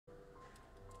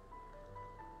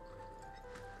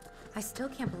I still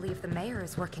can't believe the mayor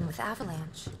is working with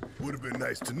Avalanche. Would have been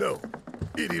nice to know.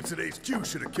 Idiots at HQ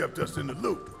should have kept us in the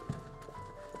loop.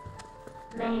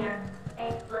 Mayor,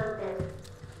 explosive.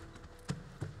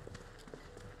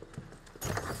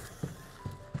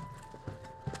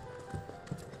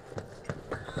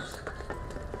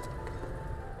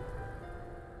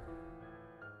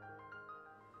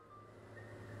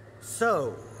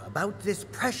 So, about this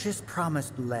precious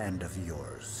promised land of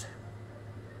yours.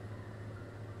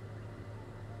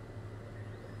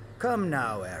 Come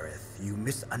now, Aerith, you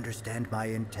misunderstand my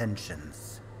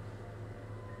intentions.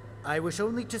 I wish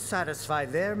only to satisfy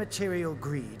their material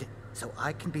greed, so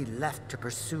I can be left to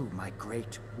pursue my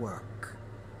great work.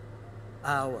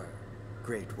 Our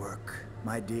great work,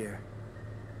 my dear.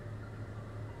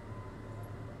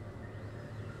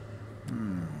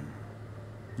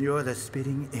 You're the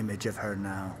spitting image of her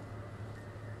now.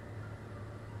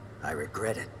 I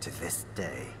regret it to this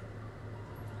day.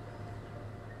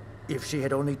 If she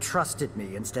had only trusted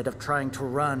me instead of trying to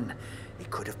run, it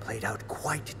could have played out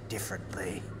quite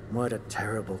differently. What a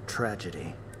terrible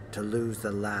tragedy, to lose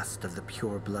the last of the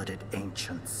pure-blooded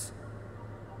ancients.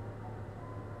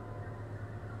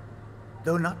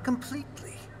 Though not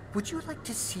completely, would you like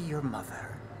to see your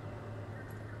mother?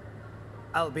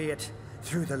 Albeit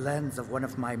through the lens of one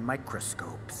of my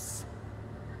microscopes.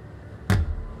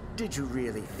 Did you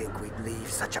really think we'd leave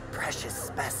such a precious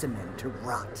specimen to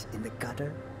rot in the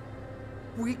gutter?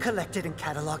 We collected and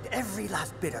cataloged every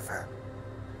last bit of her.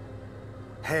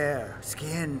 Hair,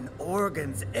 skin,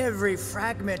 organs, every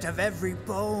fragment of every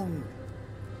bone.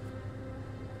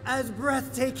 As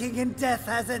breathtaking in death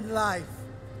as in life.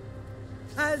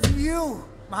 As you,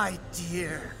 my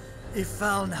dear.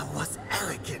 Ifalna was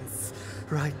elegance,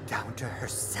 right down to her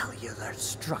cellular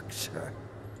structure.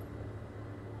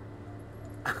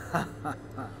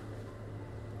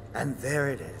 And there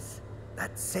it is,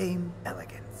 that same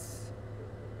elegance.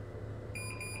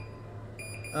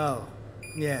 Oh,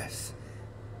 yes.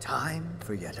 Time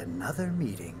for yet another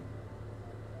meeting.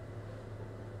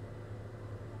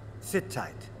 Sit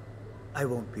tight. I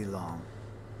won't be long.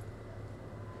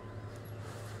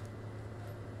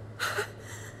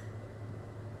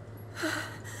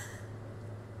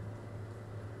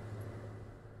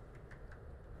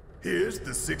 Here's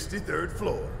the 63rd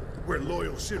floor, where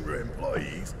loyal Shinra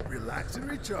employees relax and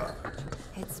recharge.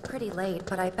 It's pretty late,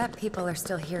 but I bet people are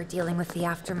still here dealing with the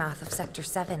aftermath of Sector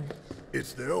 7.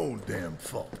 It's their own damn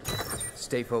fault.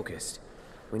 Stay focused.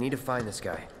 We need to find this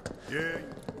guy. Yeah.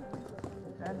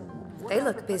 They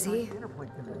look busy.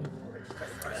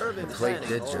 The plate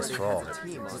did just fall.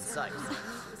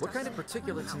 What kind of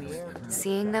particulates in the air?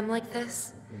 Seeing them like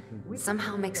this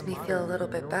somehow makes me feel a little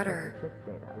bit better.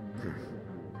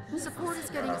 Support is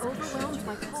getting overwhelmed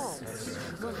by calls.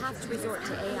 We'll have to resort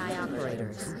to AI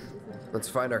operators. Let's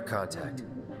find our contact.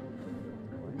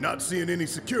 Not seeing any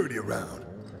security around.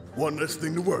 One less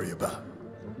thing to worry about.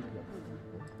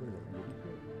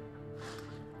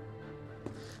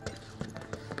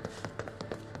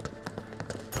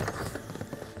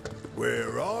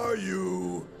 Where are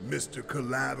you, Mr.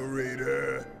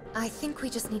 Collaborator? I think we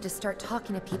just need to start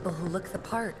talking to people who look the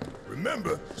part.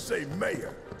 Remember, say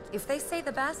mayor. If they say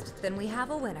the best, then we have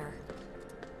a winner.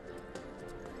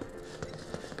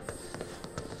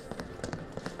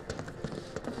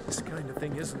 This kind of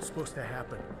thing isn't supposed to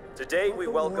happen. Today we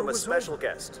welcome a special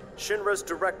guest, Shinra's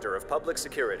Director of Public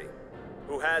Security,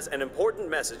 who has an important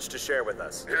message to share with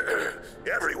us.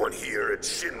 Everyone here at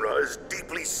Shinra is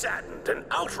deeply saddened and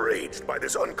outraged by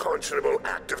this unconscionable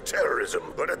act of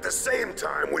terrorism. But at the same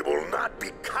time, we will not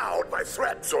be cowed by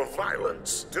threats or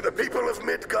violence. To the people of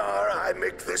Midgar, I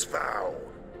make this vow.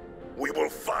 We will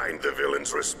find the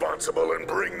villains responsible and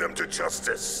bring them to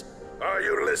justice. Are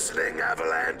you listening,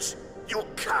 Avalanche? You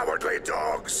cowardly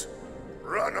dogs!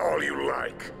 Run all you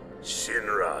like.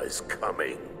 Shinra is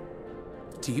coming.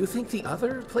 Do you think the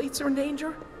other plates are in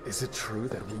danger? Is it true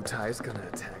that Wu-Tai is gonna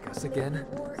attack us again?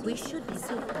 We should be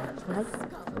safe, right?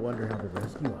 I wonder how the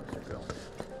rescue ops are going.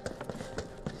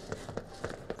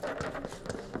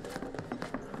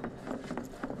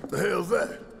 The hell's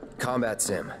that? Combat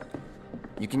sim.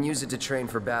 You can use it to train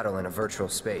for battle in a virtual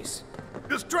space.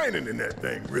 Does training in that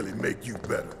thing really make you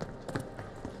better?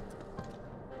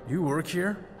 You work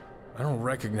here? I don't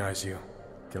recognize you.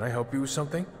 Can I help you with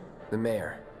something? The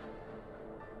mayor.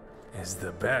 Is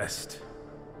the best.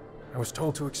 I was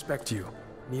told to expect you.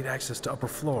 Need access to upper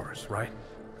floors, right?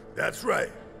 That's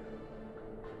right.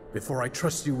 Before I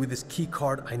trust you with this key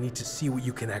card, I need to see what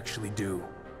you can actually do.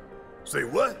 Say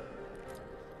what?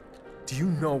 Do you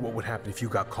know what would happen if you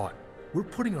got caught? We're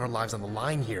putting our lives on the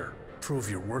line here. Prove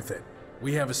you're worth it.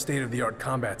 We have a state-of-the-art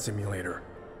combat simulator.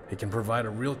 He can provide a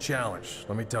real challenge,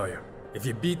 let me tell you. If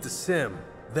you beat the sim,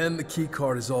 then the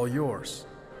keycard is all yours.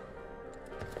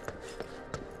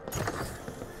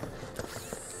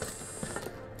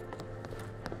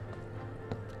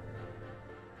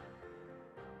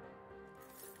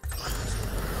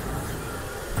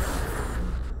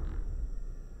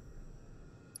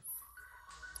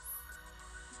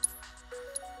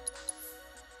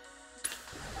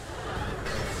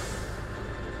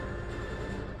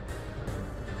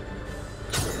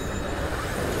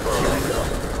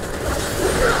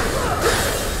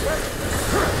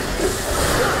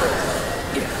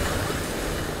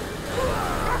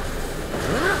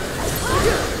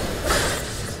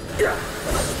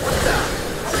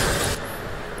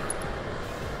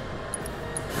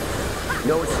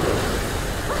 No escape.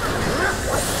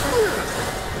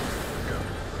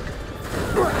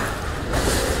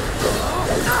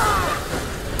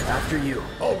 After you.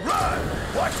 All right,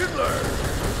 watch and learn.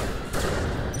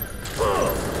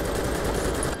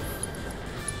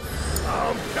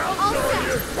 I'm counting on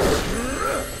you.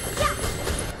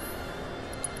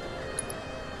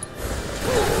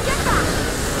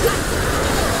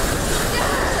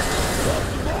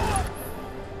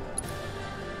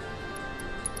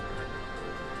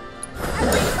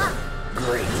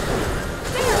 Great.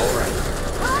 All right.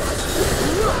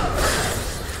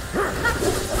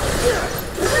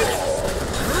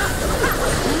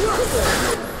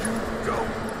 Go.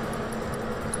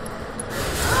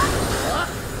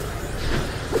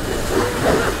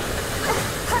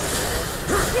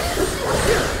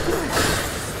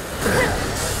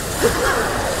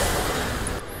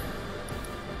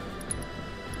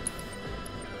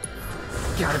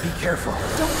 Gotta be careful.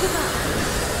 Don't give up.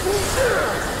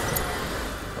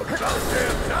 About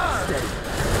damn time. Steady.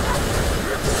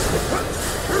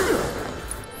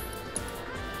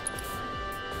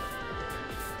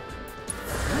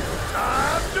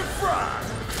 Time to fry.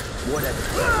 Whatever.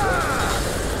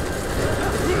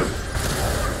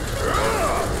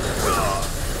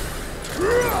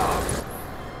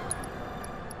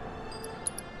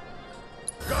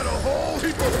 Got a whole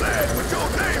heap of land with your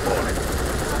name on it.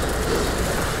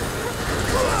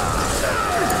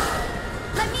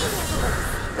 Let me handle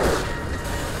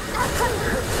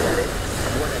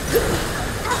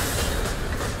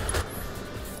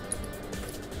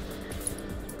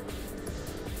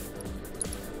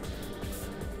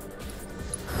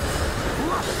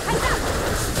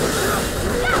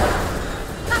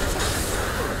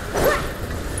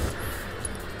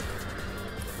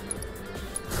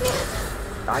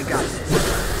I got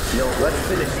this. No, let's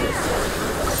finish this.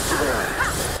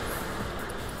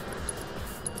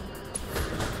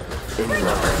 Any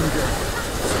luck?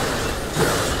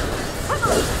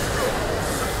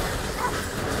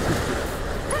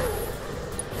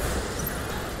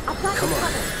 Come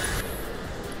on.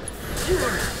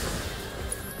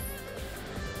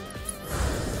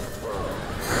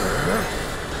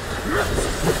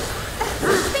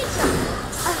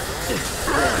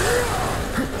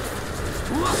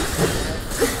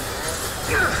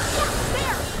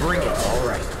 Bring it. All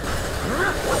right.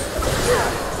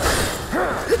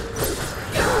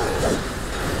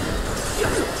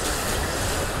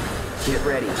 Get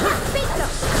ready.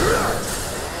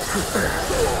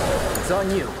 It's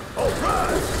on you. All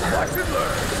right, watch and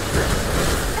learn.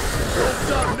 Don't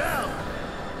stop now.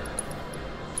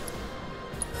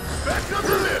 Back up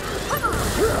the lip.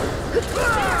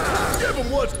 Give him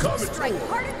what's coming to strike him.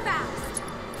 hard and fast.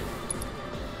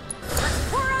 Let's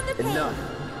pour on the pain. Enough.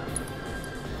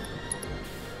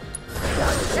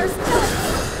 There's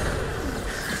still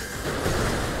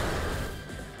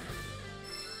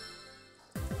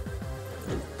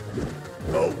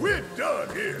Oh, we're done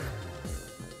here.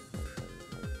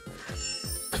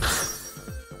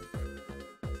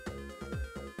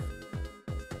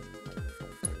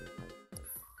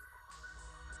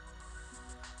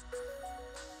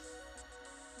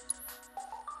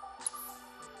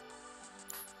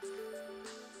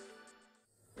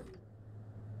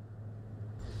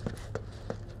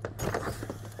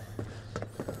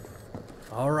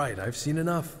 All right, I've seen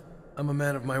enough. I'm a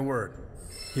man of my word.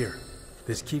 Here,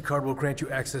 this keycard will grant you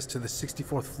access to the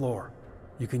 64th floor.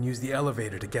 You can use the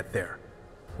elevator to get there.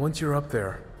 Once you're up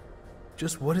there,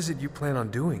 just what is it you plan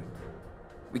on doing?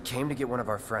 We came to get one of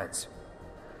our friends.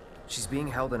 She's being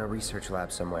held in a research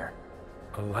lab somewhere.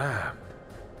 A lab?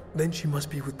 Then she must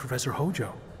be with Professor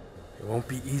HOJO. It won't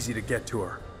be easy to get to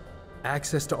her.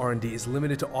 Access to R&D is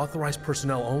limited to authorized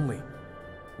personnel only.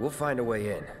 We'll find a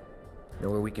way in. Know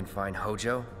where we can find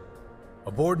HOJO?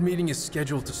 A board meeting is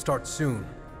scheduled to start soon.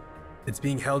 It's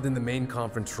being held in the main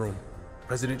conference room.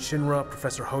 President Shinra,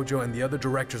 Professor HOJO, and the other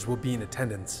directors will be in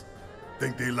attendance.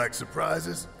 Think they like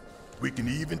surprises? We can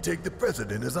even take the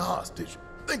president as a hostage.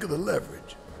 Think of the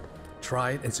leverage.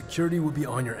 Try it, and security will be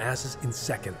on your asses in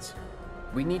seconds.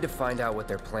 We need to find out what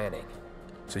they're planning.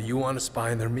 So you want to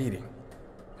spy in their meeting?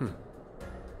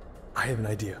 I have an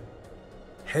idea.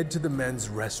 Head to the men's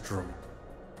restroom.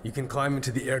 You can climb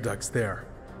into the air ducts there.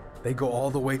 They go all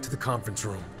the way to the conference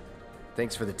room.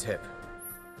 Thanks for the tip.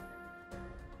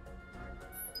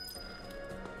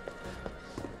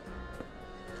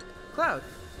 Cloud,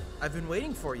 I've been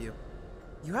waiting for you.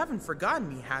 You haven't forgotten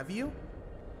me, have you?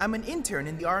 I'm an intern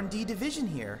in the R&D division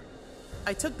here.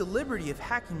 I took the liberty of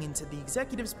hacking into the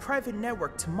executive's private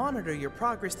network to monitor your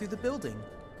progress through the building.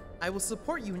 I will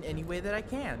support you in any way that I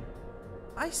can.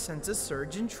 I sense a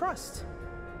surge in trust.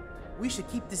 We should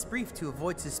keep this brief to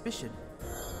avoid suspicion.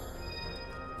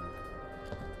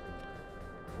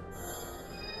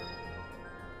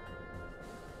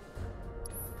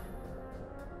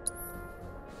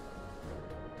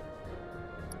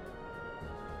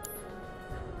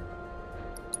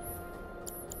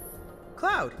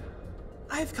 Cloud,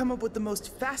 I have come up with the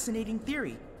most fascinating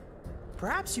theory.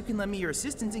 Perhaps you can lend me your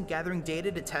assistance in gathering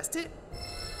data to test it?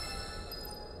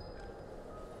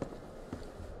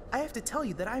 I have to tell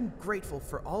you that I'm grateful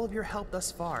for all of your help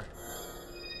thus far.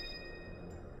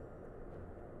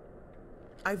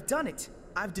 I've done it.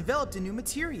 I've developed a new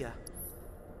materia.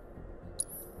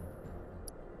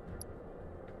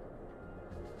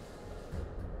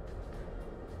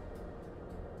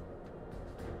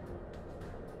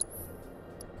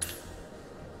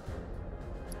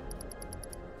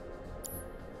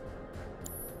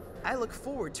 I look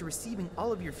forward to receiving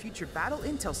all of your future battle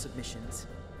intel submissions.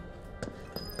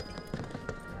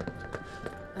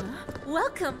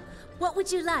 Welcome. What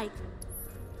would you like?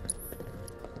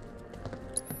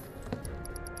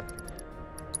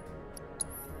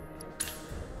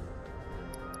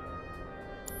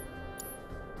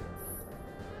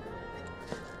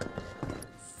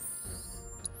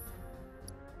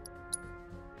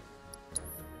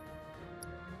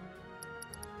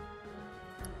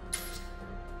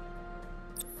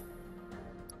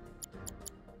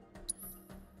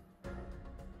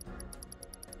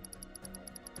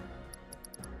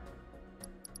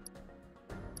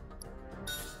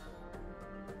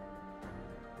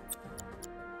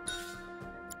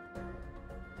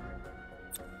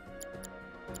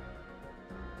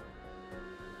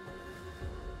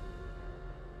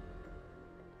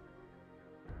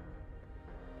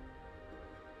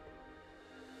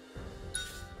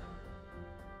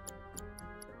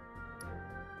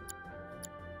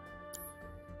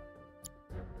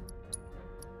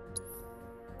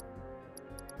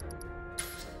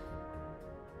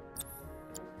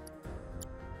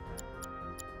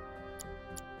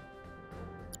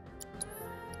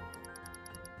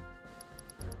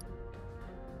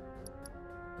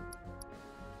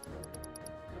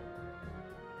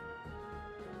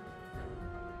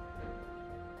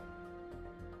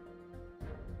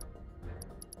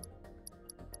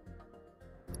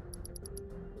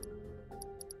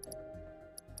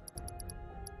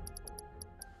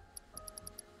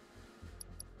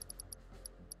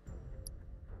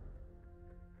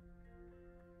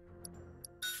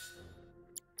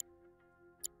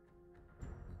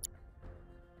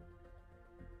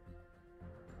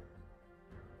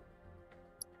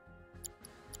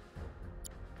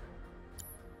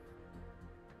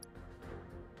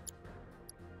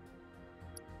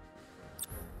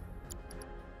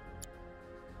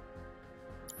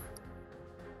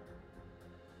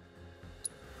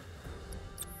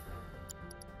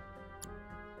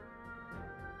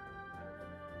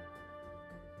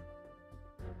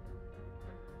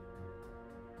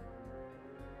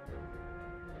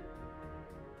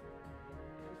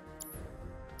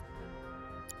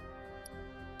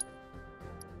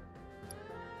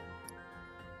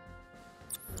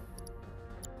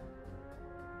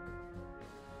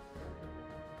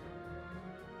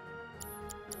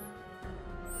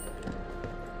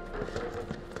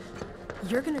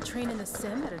 You're gonna train in the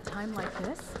sim at a time like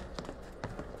this?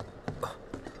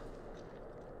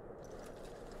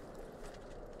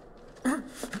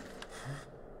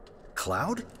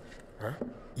 Cloud? Huh?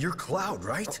 You're Cloud,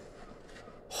 right?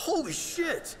 Holy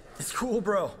shit! It's cool,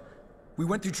 bro. We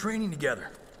went through training together.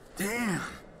 Damn.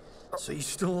 So you're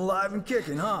still alive and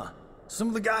kicking, huh? Some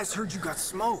of the guys heard you got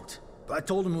smoked, but I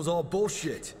told them it was all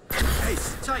bullshit. Hey,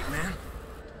 sit tight, man.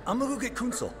 I'm gonna go get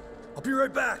Kunsel. I'll be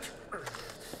right back.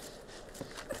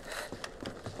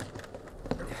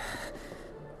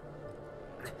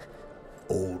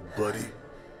 Old buddy.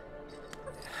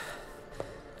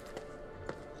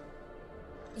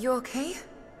 You okay?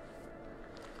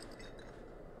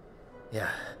 Yeah,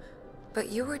 But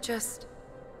you were just...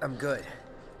 I'm good.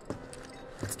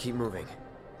 Let's keep moving.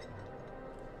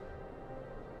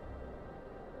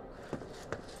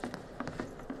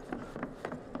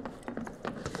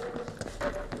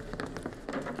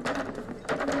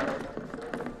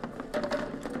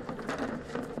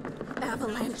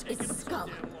 Avalanche is scum.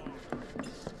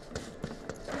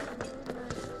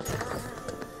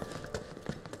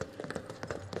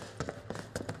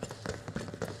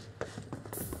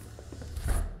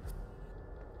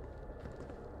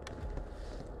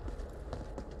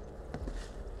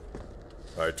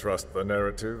 I trust the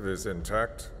narrative is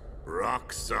intact?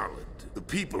 Rock solid. The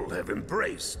people have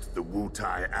embraced the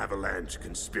Wutai Avalanche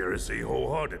conspiracy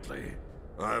wholeheartedly.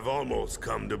 I've almost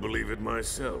come to believe it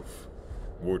myself.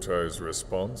 Wutai's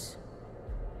response?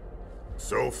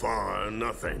 So far,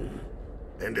 nothing.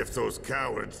 And if those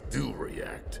cowards do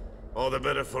react, all the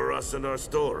better for us and our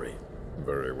story.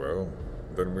 Very well.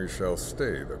 Then we shall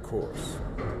stay the course.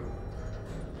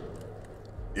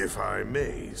 If I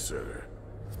may, sir.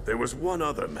 There was one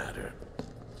other matter.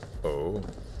 Oh?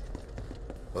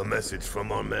 A message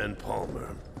from our man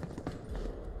Palmer.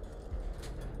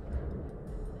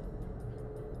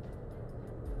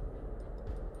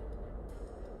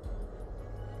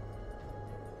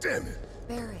 Damn it!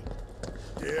 Barret.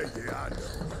 Yeah, I know.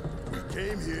 We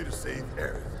came here to save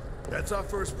Aerith. That's our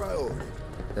first priority.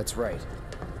 That's right.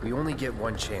 We only get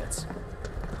one chance.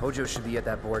 HOJO should be at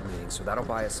that board meeting, so that'll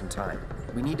buy us some time.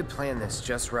 We need to plan this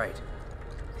just right.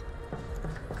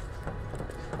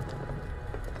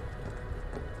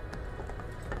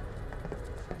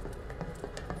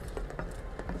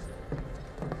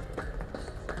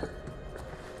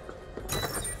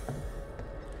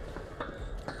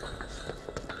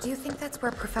 Do you think that's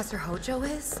where Professor HOJO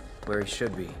is? Where he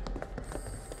should be.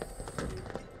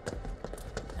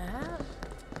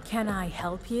 Can I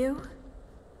help you?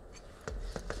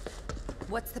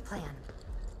 What's the plan?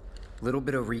 Little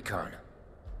bit of recon.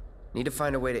 Need to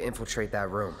find a way to infiltrate that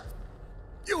room.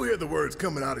 You hear the words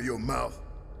coming out of your mouth.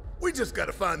 We just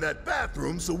gotta find that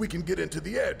bathroom so we can get into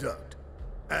the air duct.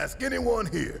 Ask anyone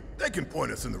here. They can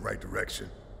point us in the right direction.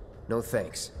 No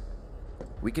thanks.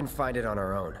 We can find it on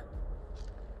our own.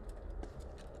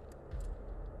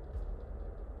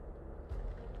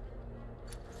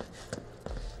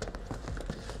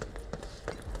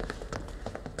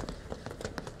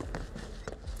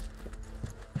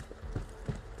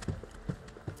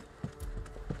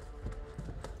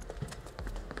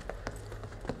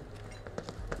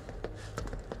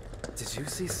 Did you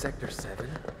see Sector 7?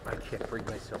 I can't bring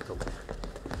myself to look.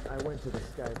 I went to the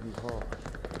Skyview Hall.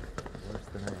 Worse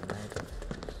than I imagined.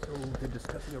 So they're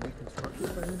discussing a reconstruction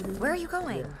plan? Where are you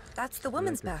going? Yeah. That's the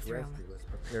women's bathroom. Was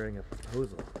preparing a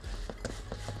proposal.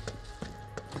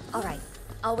 All right,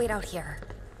 I'll wait out here.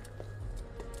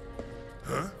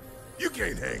 Huh? You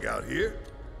can't hang out here.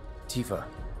 Tifa,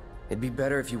 it'd be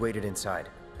better if you waited inside.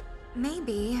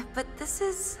 Maybe, but this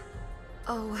is...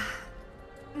 Oh,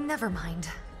 never mind.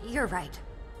 You're right.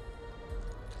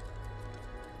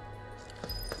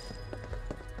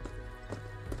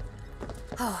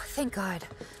 Oh, thank God.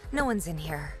 No one's in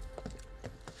here.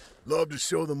 Love to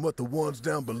show them what the ones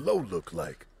down below look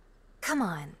like. Come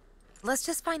on. Let's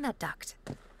just find that duct.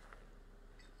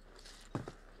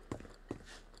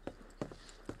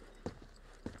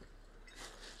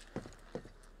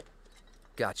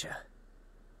 Gotcha.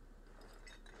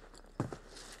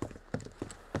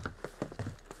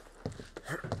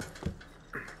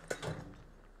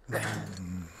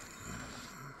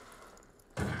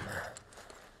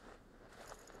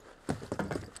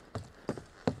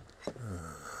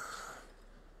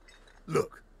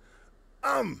 Look,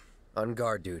 I'm... on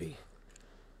guard duty.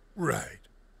 Right.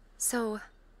 So,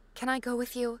 can I go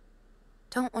with you?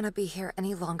 Don't want to be here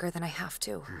any longer than I have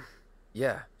to.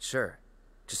 Yeah, sure.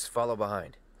 Just follow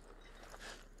behind.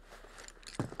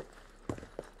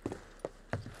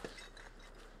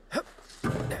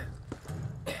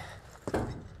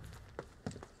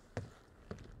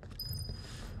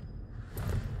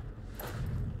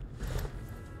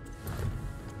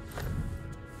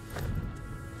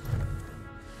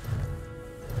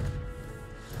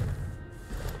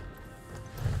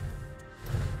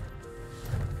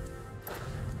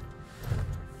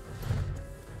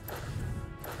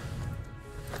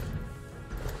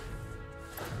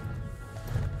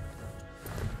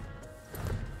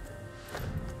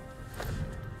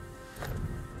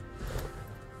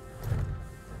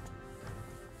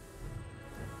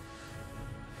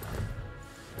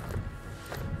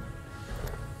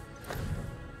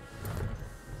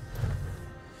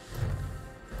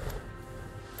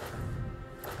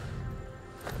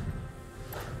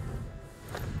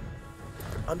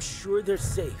 I'm sure they're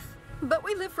safe. But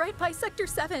we live right by Sector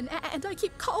 7, and I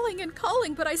keep calling and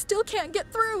calling, but I still can't get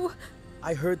through.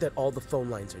 I heard that all the phone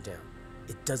lines are down.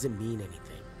 It doesn't mean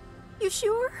anything. You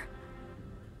sure?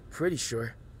 Pretty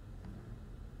sure.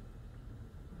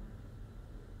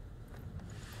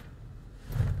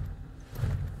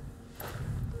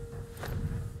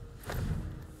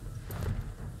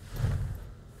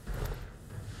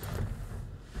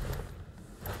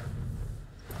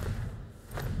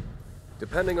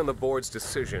 Depending on the board's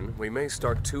decision, we may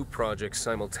start 2 projects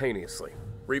simultaneously,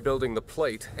 rebuilding the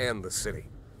plate and the city.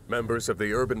 Members of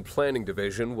the Urban Planning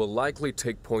Division will likely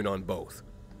take point on both.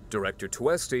 Director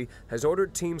Tuesti has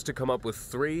ordered teams to come up with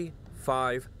 3,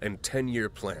 5, and 10-year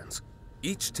plans.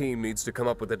 Each team needs to come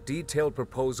up with a detailed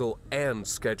proposal and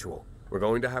schedule. We're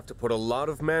going to have to put a lot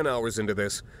of man-hours into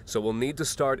this, so we'll need to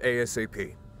start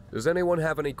ASAP. Does anyone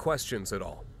have any questions at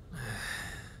all?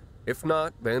 If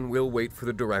not, then we'll wait for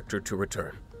the director to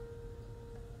return.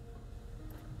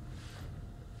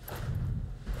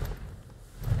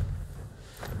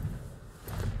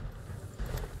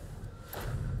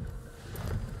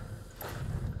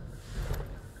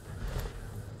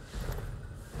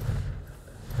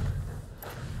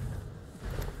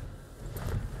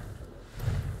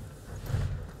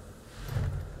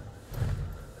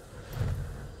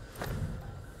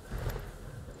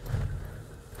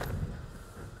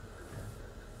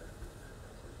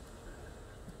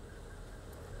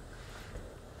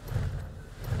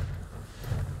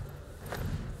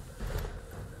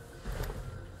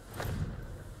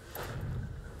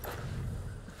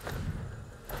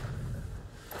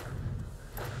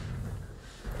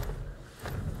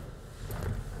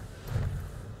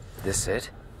 This it?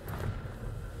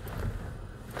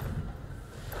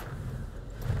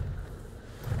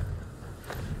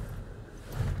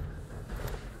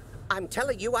 I'm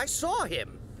telling you, I saw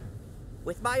him.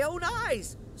 With my own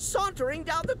eyes, sauntering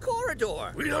down the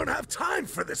corridor. We don't have time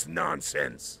for this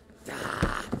nonsense.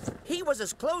 He was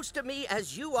as close to me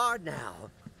as you are now.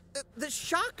 The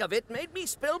shock of it made me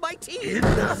spill my tea.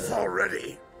 Enough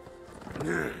already.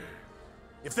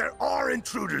 If there are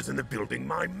intruders in the building,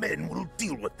 my men will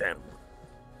deal with them.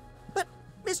 But,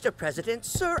 Mr. President,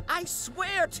 sir, I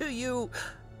swear to you...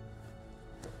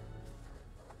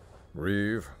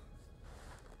 Reeve?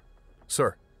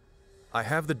 Sir, I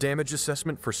have the damage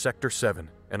assessment for Sector 7,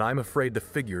 and I'm afraid the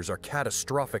figures are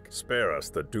catastrophic. Spare us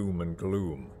the doom and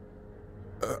gloom.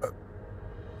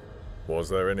 Was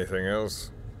there anything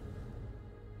else?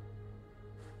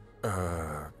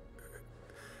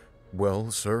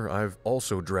 Well, sir, I've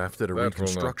also drafted a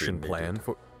reconstruction plan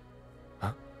for...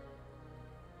 Huh?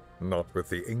 Not with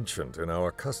the Ancient in our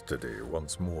custody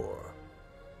once more.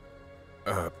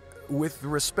 With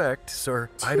respect, sir,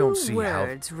 I don't see how...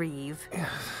 2 words, Reeve.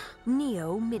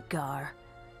 Neo Midgar.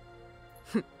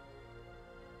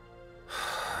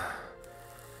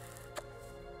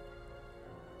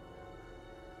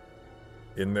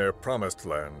 In their promised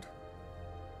land,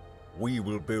 we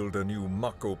will build a new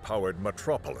Mako-powered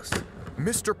metropolis.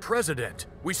 Mr. President,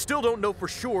 we still don't know for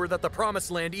sure that the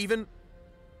Promised Land even...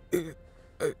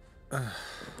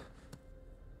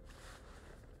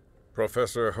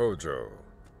 Professor HOJO.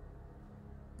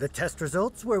 The test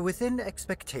results were within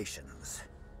expectations.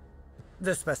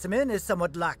 The specimen is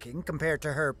somewhat lacking compared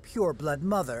to her pure-blood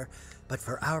mother, but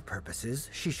for our purposes,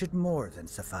 she should more than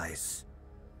suffice.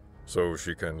 So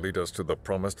she can lead us to the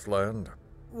Promised Land?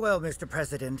 Well, Mr.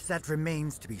 President, that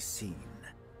remains to be seen.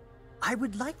 I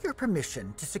would like your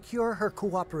permission to secure her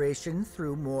cooperation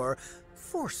through more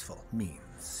forceful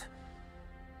means.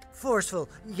 Forceful,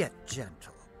 yet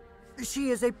gentle. She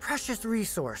is a precious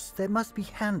resource that must be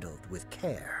handled with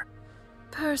care.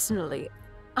 Personally,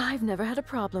 I've never had a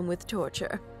problem with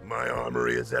torture. My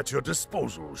armory is at your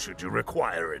disposal should you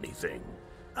require anything.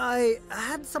 I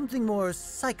had something more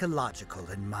psychological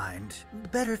in mind.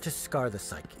 Better to scar the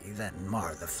psyche than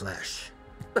mar the flesh.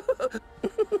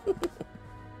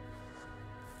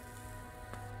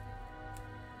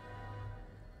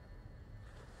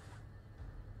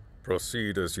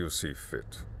 Proceed as you see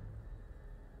fit.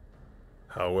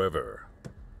 However,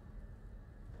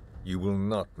 you will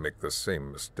not make the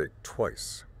same mistake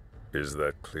twice. Is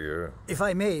that clear? If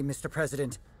I may, Mr.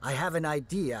 President, I have an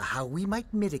idea how we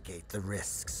might mitigate the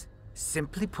risks.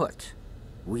 Simply put,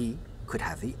 we could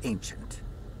have the Ancient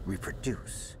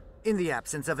reproduce. In the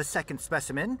absence of a second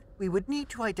specimen, we would need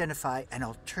to identify an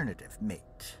alternative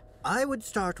mate. I would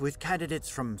start with candidates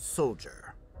from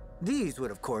Soldier. These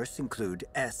would, of course, include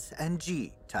S and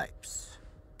G types.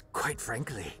 Quite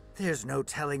frankly, there's no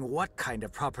telling what kind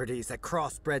of properties a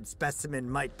crossbred specimen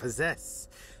might possess.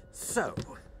 So,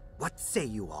 what say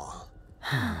you all?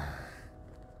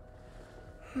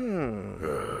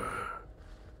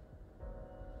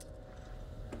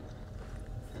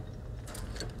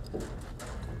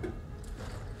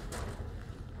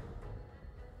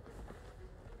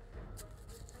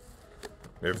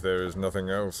 If there is nothing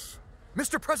else,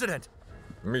 Mr. President!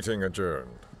 meeting adjourned.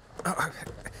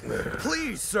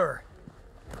 Please, sir!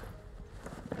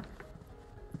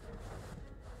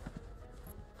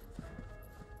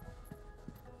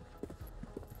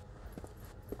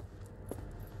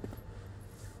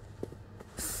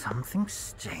 Something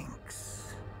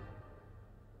stinks.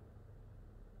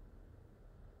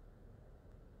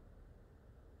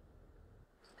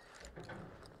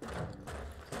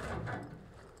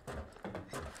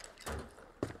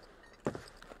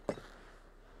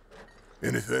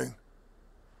 Anything?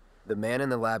 The man in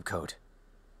the lab coat.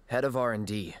 Head of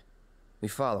R&D. We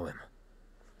follow him.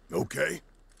 Okay.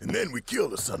 And then we kill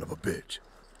the son of a bitch.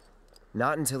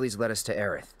 Not until he's led us to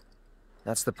Aerith.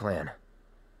 That's the plan.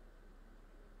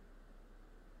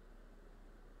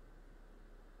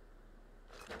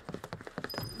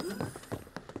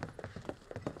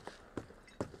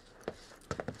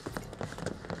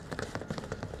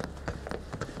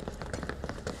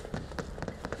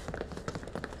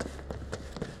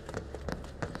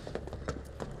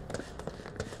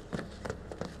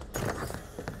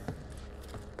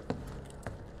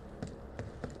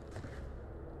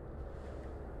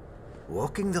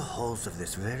 Walking the halls of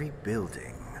this very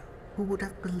building, who would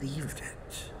have believed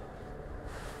it?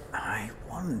 I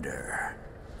wonder...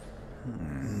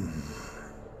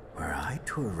 Were I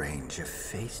to arrange a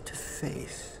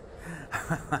face-to-face...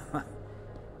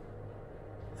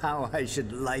 how I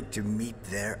should like to meet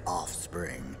their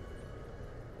offspring.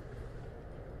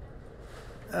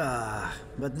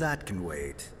 But that can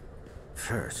wait.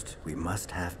 First, we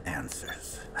must have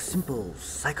answers. A simple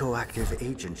psychoactive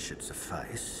agent should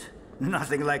suffice.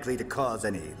 Nothing likely to cause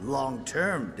any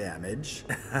long-term damage.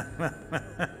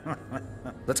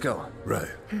 Let's go. Right.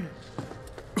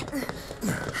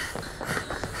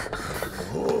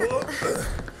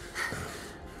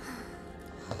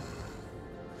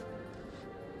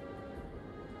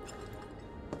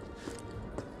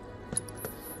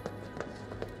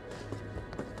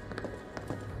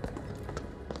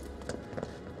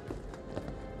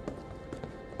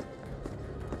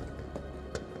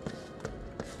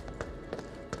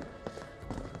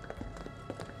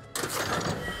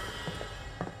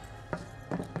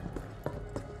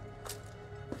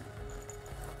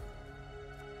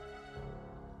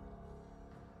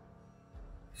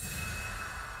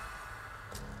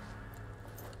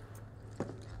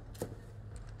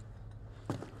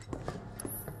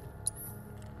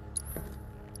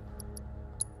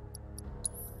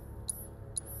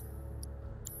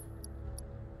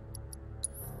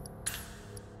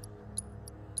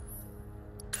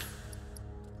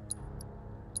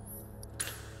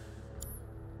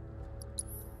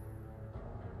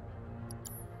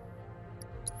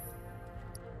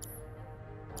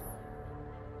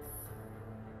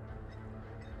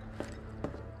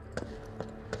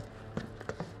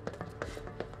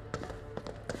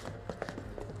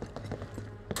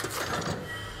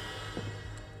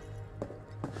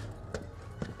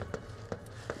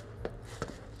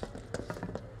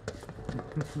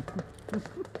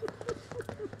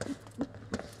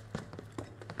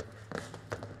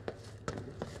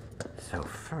 So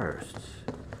first,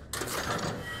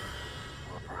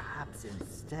 or perhaps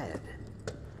instead,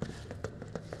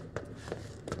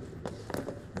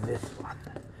 this one.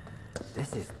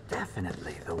 This is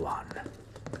definitely the one.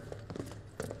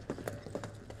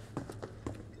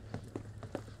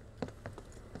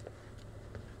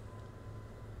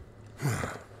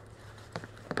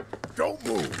 Don't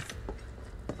move.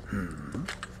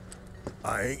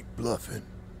 I ain't bluffing.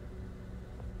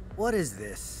 What is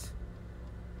this?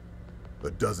 A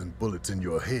dozen bullets in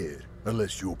your head,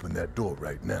 unless you open that door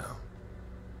right now.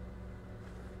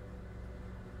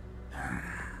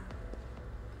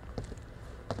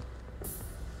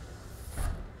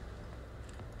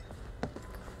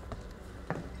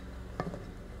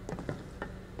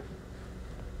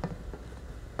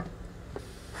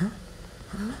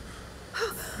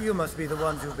 You must be the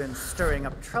ones who've been stirring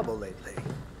up trouble lately.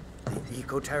 The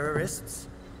eco-terrorists?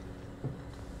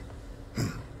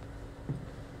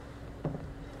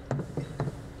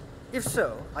 If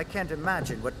so, I can't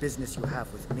imagine what business you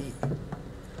have with me.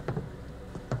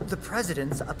 The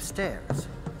president's upstairs.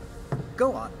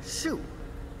 Go on, shoot.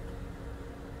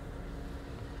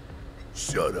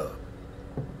 Shut up.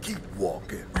 Keep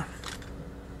walking.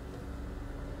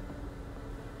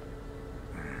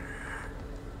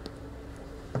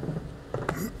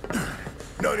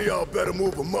 None of y'all better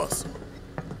move a muscle.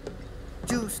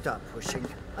 do stop pushing.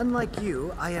 Unlike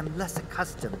you, I am less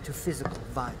accustomed to physical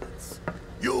violence.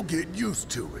 You'll get used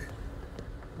to it.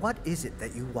 What is it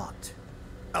that you want?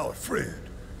 Our friend.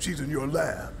 She's in your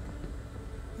lab.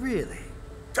 Really?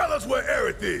 Tell us where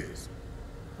Aerith is!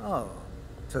 Oh,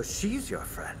 so she's your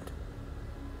friend.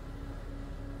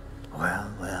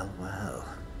 Well, well, well.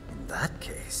 In that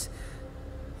case,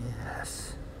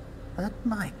 yes. That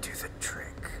might do the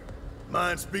trick.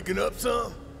 Mind speaking up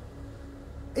some?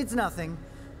 It's nothing.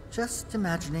 Just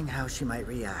imagining how she might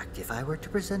react if I were to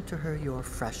present to her your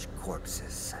fresh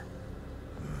corpses.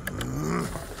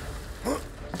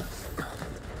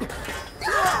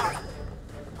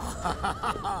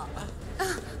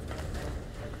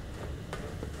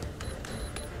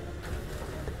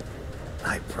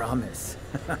 I promise,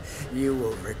 you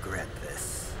will regret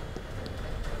this.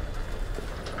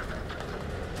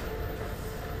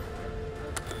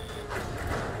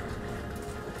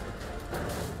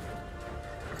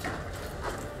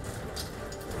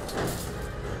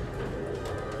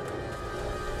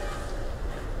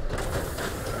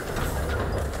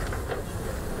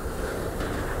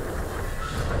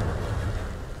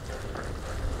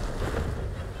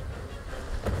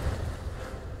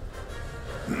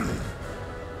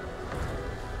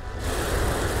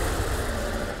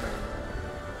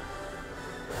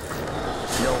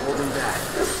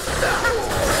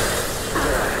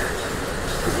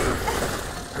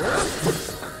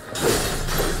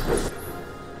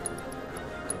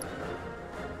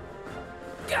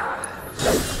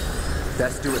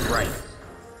 Best do it right.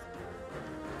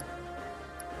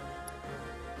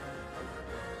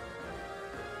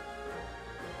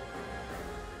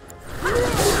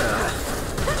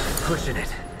 Pushing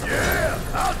it. Yeah,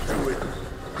 I'll do it.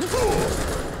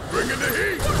 Bring in the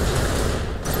heat.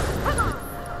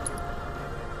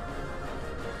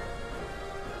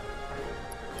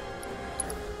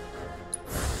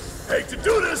 Hate to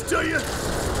do this to you.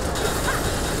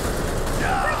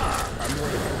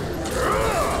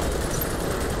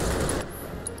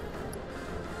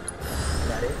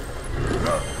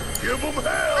 Give them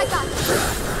hell! I got it.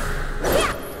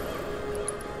 Yeah.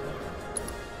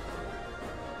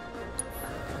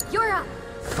 You're up.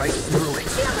 Fight through it.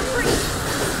 Feel the freeze.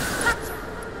 Gotcha.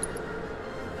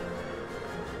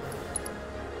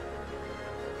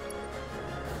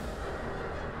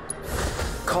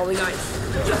 Calling ice.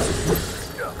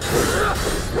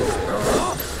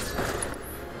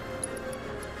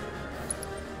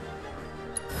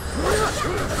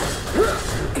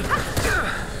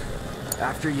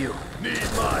 After you. Need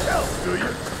my help, do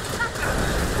you?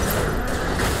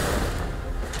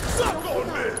 Suck on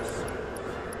this!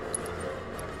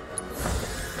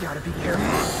 Gotta be careful.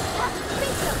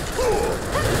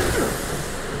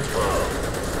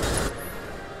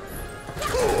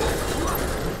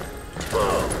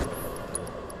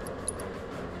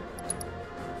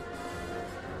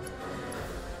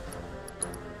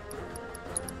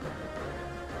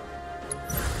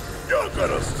 You're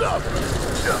gonna suffer!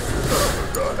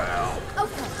 The hell?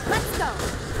 Okay, let's go.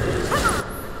 Come on.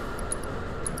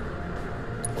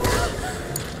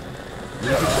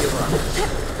 You can give up.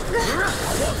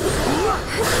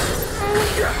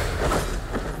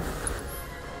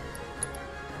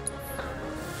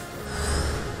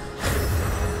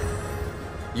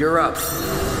 You're up.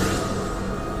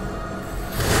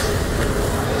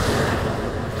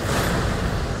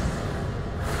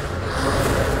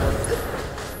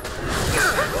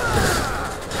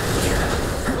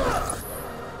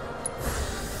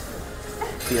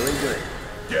 Feeling good.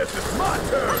 Guess it's my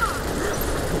turn.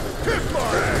 Kiss my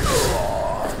ass.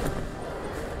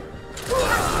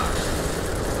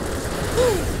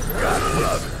 Gotta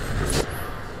love it.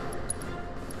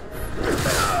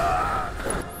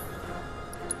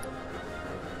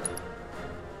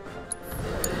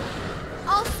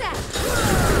 All set.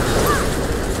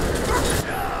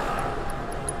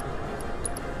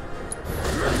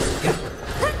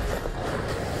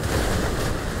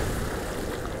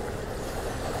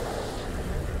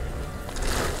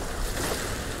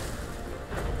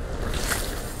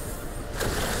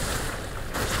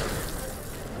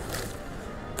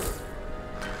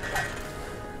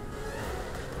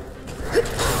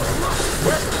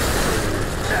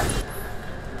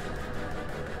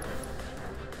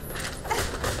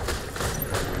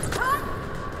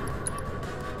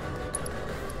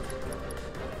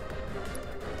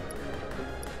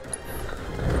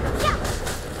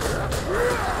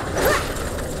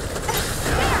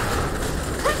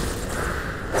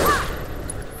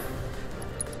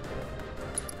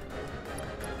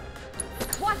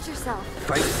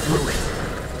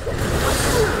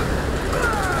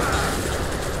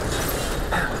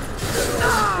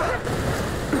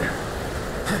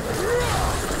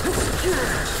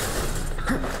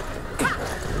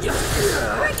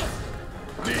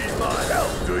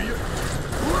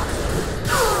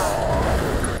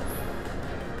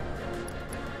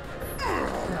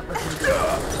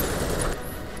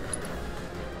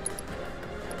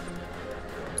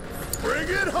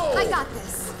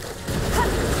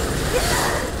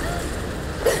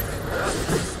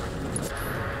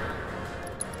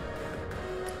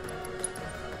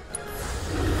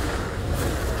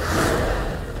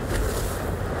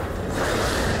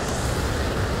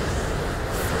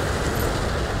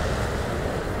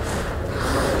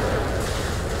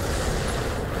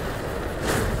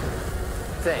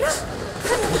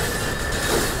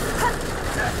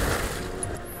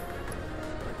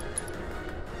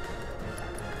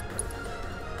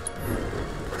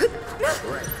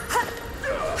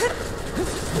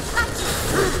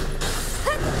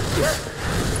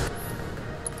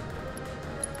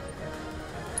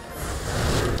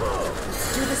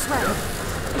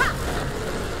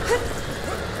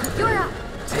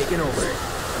 over it.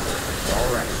 All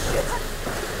right, shit.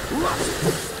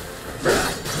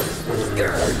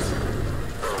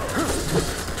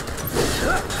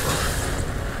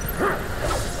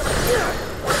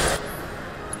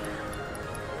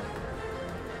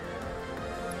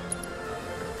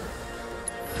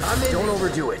 Don't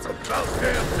overdo it. About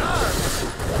damn time!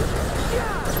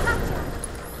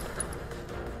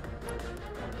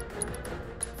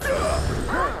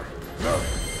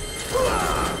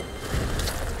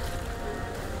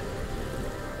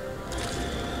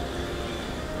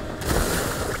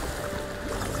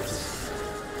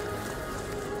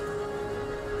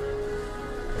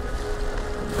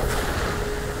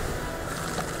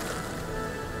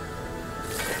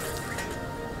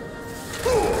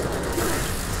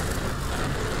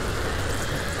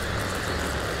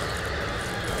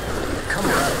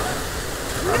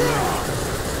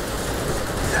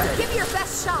 Give it your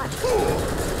best shot.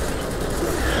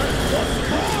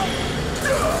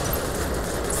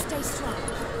 Stay strong.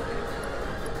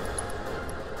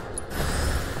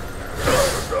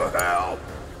 What the hell?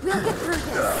 We'll get through this.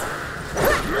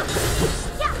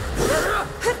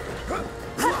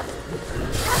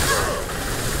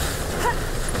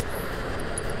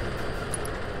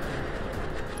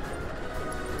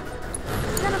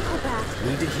 Gonna pull back.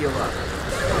 Need to heal up.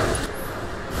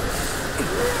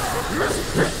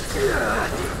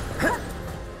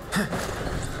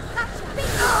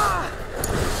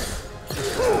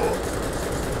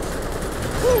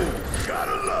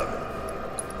 Gotta love it.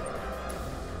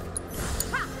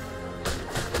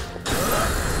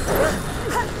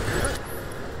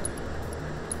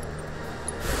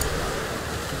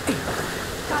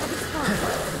 Gotta be strong.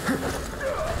 Come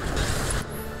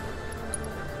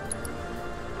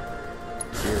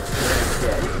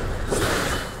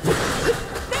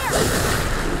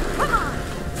on.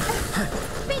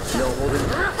 No holding.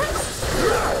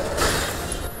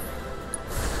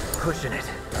 Pushing it.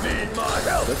 Need my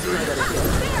help. Let's try that again.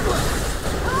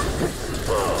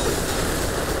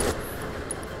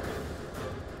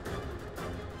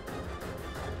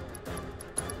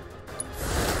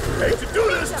 Hate to do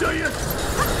this to you.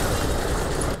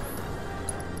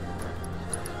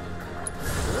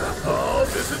 Oh,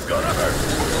 this is gonna hurt.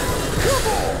 Come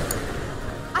on.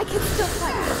 I can still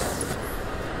fight this.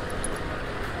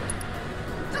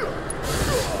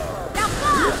 Now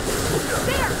fly!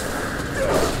 There!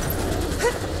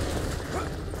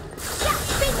 Yeah,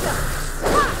 bingo!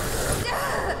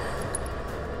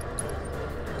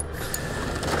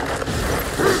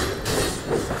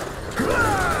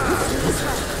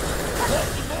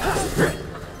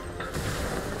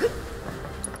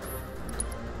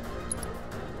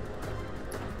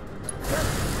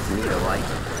 Need a light.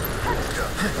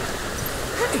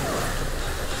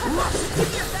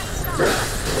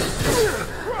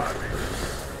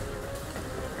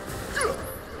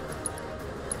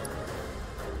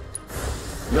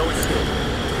 No escape.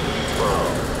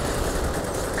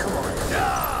 Come on.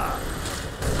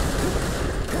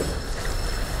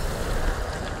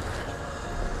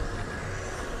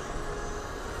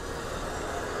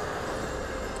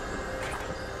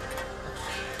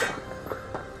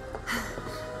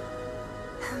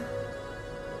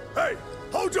 Hey,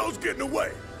 Hojo's getting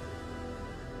away.